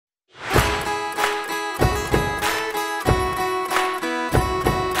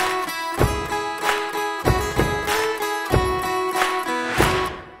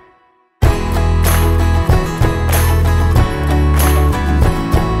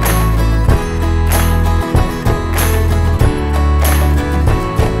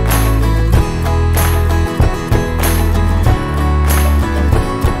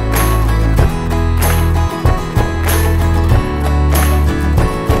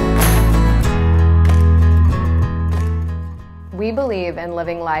We believe in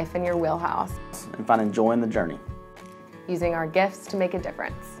living life in your wheelhouse and finding joy in the journey. using our gifts to make a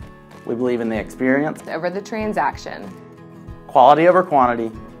difference. We believe in the experience, Over the transaction, quality over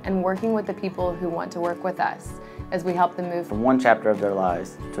quantity, and working with the people who want to work with us as we help them move from one chapter of their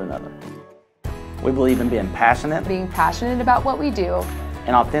lives to another. We believe in being passionate being passionate about what we do.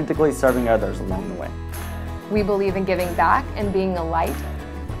 and authentically serving others along the way. We believe in giving back and being a light,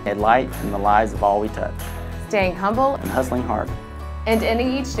 A light in the lives of all we touch, staying humble, and hustling hard, and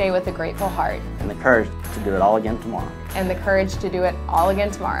ending each day with a grateful heart, and the courage to do it all again tomorrow. and the courage to do it all again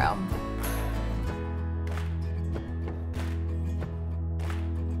tomorrow.